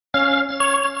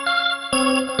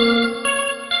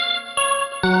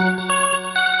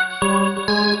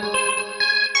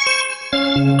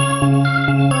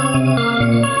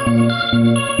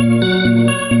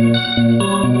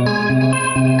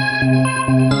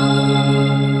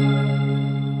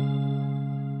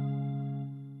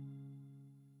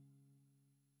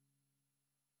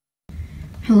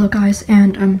guys,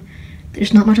 and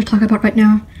there's not much to talk about right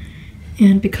now,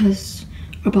 and because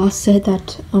our boss said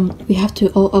that we have to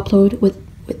all upload with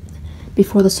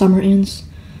before the summer ends,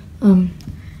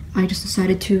 I just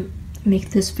decided to make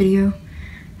this video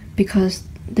because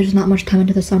there's not much time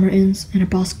until the summer ends and our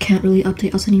boss can't really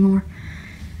update us anymore.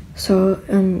 So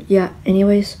yeah,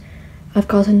 anyways, I've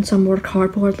gotten some more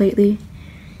cardboard lately.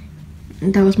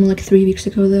 That was more like 3 weeks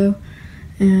ago though,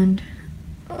 and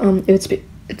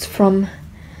it's from,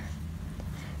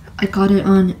 I got it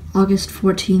on August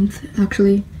 14th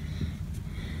actually,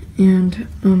 and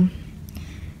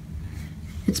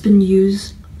it's been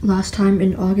used last time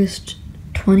in August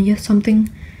 20th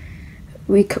something.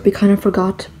 We kind of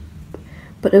forgot,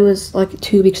 but it was like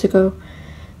 2 weeks ago.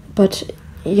 But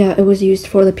yeah, it was used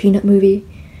for the Peanut movie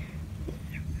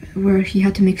where he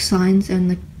had to make signs and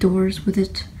like doors with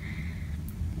it.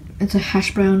 It's a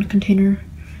hash brown container.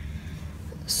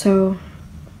 So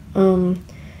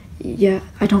yeah,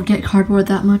 I don't get cardboard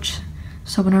that much,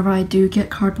 so whenever I do get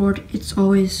cardboard, it's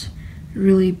always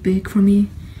really big for me.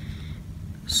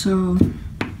 So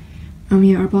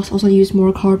yeah, our boss also used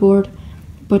more cardboard,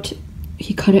 but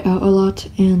he cut it out a lot,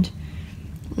 and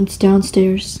it's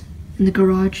downstairs in the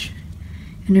garage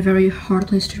in a very hard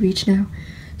place to reach now,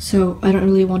 so I don't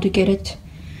really want to get it.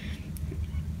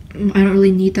 I don't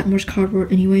really need that much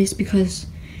cardboard anyways, because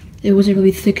it was a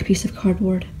really thick piece of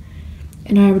cardboard,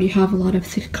 and I already have a lot of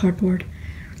thick cardboard,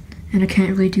 and I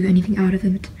can't really do anything out of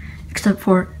it except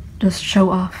for just show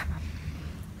off.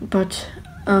 But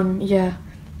yeah,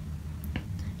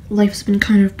 life's been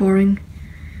kind of boring.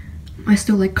 I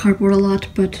still like cardboard a lot,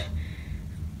 but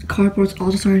cardboard's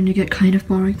also starting to get kind of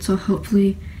boring, so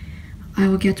hopefully I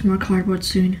will get more cardboard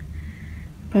soon.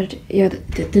 But yeah,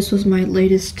 this was my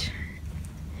latest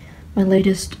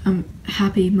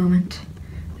happy moment.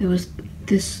 It was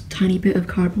this tiny bit of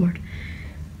cardboard.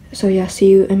 So yeah, see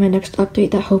you in my next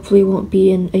update that hopefully won't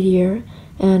be in a year,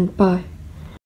 and bye.